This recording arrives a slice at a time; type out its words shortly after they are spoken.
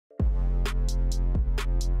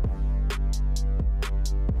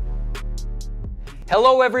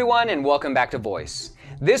Hello everyone and welcome back to Voice.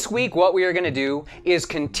 This week what we are going to do is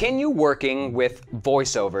continue working with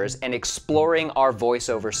voiceovers and exploring our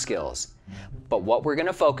voiceover skills. But what we're going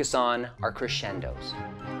to focus on are crescendos.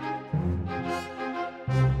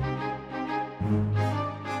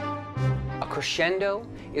 A crescendo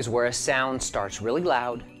is where a sound starts really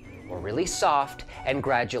loud or really soft and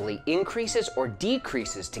gradually increases or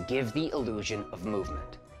decreases to give the illusion of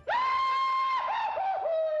movement.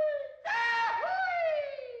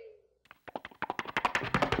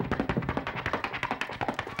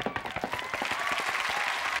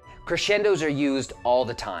 Crescendos are used all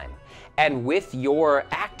the time, and with your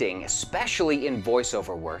acting, especially in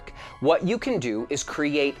voiceover work, what you can do is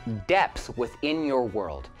create depth within your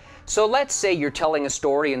world. So let's say you're telling a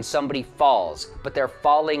story and somebody falls, but they're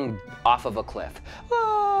falling off of a cliff.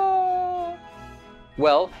 Ah!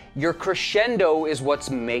 Well, your crescendo is what's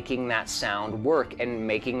making that sound work and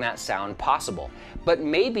making that sound possible. But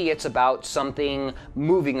maybe it's about something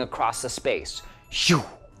moving across the space. Shoo!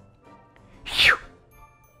 Shoo!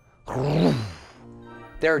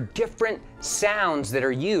 There are different sounds that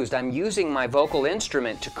are used. I'm using my vocal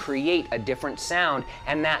instrument to create a different sound,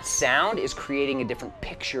 and that sound is creating a different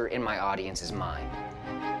picture in my audience's mind.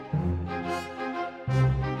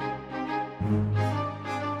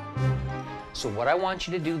 So what I want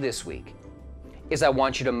you to do this week is I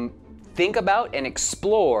want you to think about and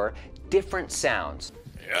explore different sounds.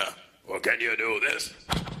 Yeah, well, can you do this?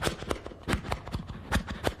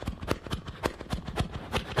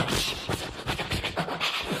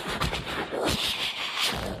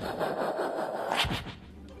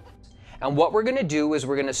 And what we're going to do is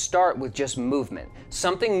we're going to start with just movement.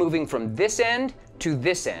 Something moving from this end to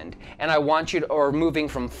this end. And I want you to, or moving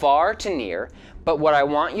from far to near. But what I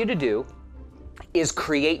want you to do is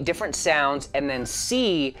create different sounds and then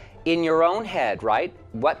see in your own head, right,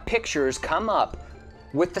 what pictures come up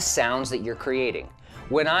with the sounds that you're creating.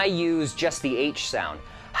 When I use just the H sound,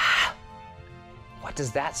 what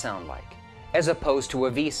does that sound like? As opposed to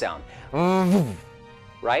a V sound,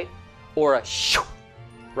 right? Or a shoo.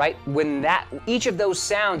 Right? When each of those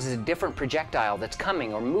sounds is a different projectile that's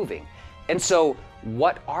coming or moving. And so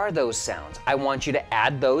what are those sounds? I want you to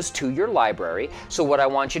add those to your library. So what I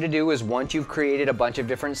want you to do is once you've created a bunch of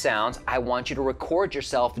different sounds, I want you to record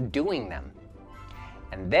yourself doing them.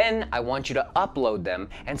 And then I want you to upload them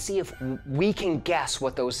and see if we can guess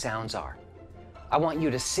what those sounds are. I want you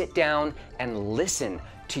to sit down and listen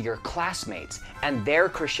to your classmates and their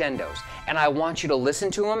crescendos, and I want you to listen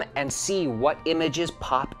to them and see what images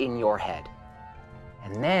pop in your head.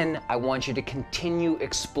 And then I want you to continue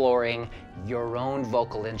exploring your own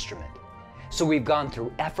vocal instrument. So we've gone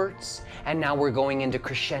through efforts, and now we're going into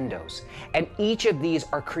crescendos, and each of these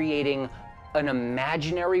are creating an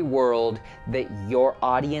imaginary world that your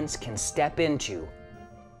audience can step into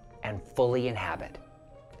and fully inhabit.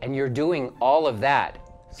 And you're doing all of that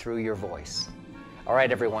through your voice. All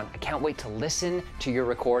right, everyone, I can't wait to listen to your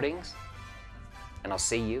recordings, and I'll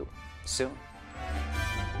see you soon.